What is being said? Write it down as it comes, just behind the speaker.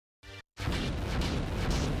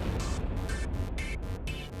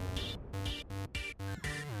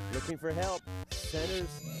looking for help. Centers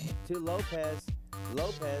to Lopez.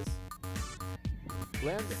 Lopez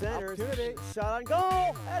centers. Shot on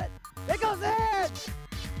goal. And it goes in.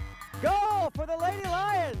 Goal for the Lady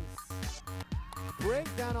Lions.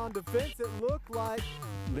 Breakdown on defense. It looked like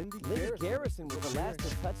Lindy Garrison was the last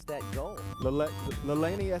to touch that goal.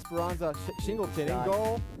 Lelani Esperanza Shingleton in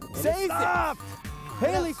goal. Saves it.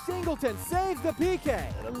 Haley Shingleton saves the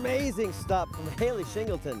PK. An amazing stop from Haley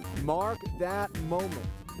Shingleton. Mark that moment.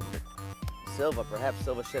 Perhaps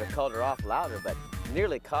Silva should have called her off louder, but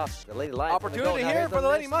nearly cost the Lady Lions. Opportunity here for the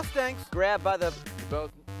Lady Mustangs. Grabbed by the...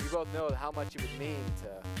 We both know how much it would mean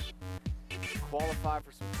to qualify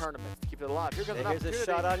for some tournaments, to keep it alive. Here comes an opportunity. Here's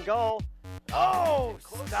a shot on goal. Oh,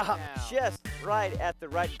 stop just right at the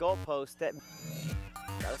right goalpost.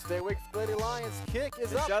 Gotta stay awake for the Lady Lions. Kick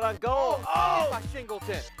is up. Shot on goal. Oh, by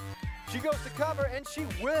Shingleton. She goes to cover, and she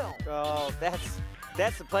will. Oh,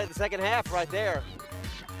 that's the play of the second half right there.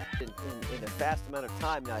 In a fast amount of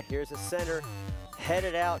time. Now here's a center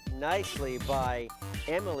headed out nicely by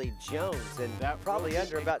Emily Jones, and probably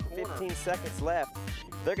under about 15 seconds left.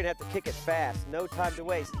 They're gonna have to kick it fast, no time to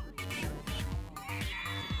waste.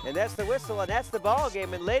 And that's the whistle, and that's the ball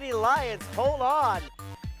game, and Lady Lions hold on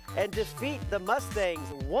and defeat the Mustangs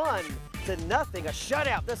 1-0, a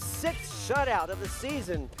shutout, the 6th shutout of the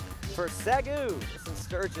season for SAGU.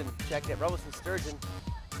 Sturgeon, check it, Robinson Sturgeon.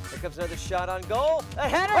 Here comes another shot on goal. A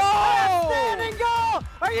header! Oh! Outstanding goal!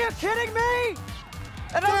 Are you kidding me?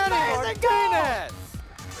 An amazing goal!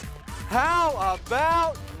 How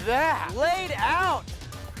about that? Laid out.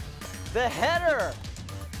 The header.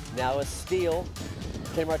 Now a steal.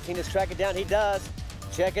 Can Martinez track it down? He does.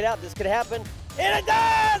 Check it out. This could happen. And it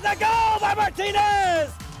does! A goal by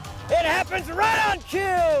Martinez! It happens right on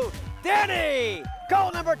cue. Danny,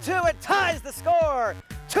 goal number 2. It ties the score.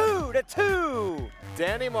 2-2.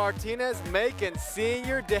 Danny Martinez making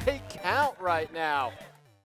senior day count right now.